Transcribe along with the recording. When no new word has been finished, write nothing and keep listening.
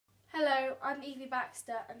I'm Evie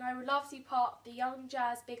Baxter and I would love to be part of the Young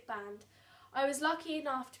Jazz Big Band. I was lucky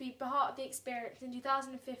enough to be part of the experience in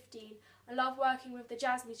 2015 and love working with the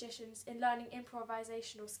jazz musicians in learning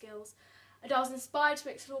improvisational skills, and I was inspired to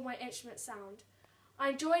explore my instrument sound. I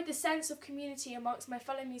enjoyed the sense of community amongst my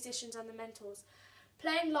fellow musicians and the mentors.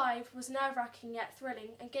 Playing live was nerve-wracking yet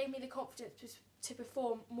thrilling and gave me the confidence to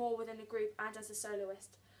perform more within a group and as a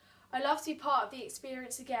soloist. I love to be part of the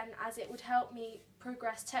experience again as it would help me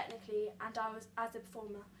progress technically and as a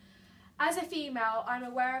performer. As a female, I'm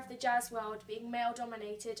aware of the jazz world being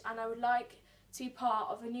male-dominated, and I would like to be part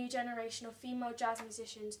of a new generation of female jazz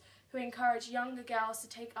musicians who encourage younger girls to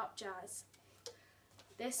take up jazz.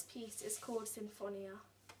 This piece is called Sinfonia.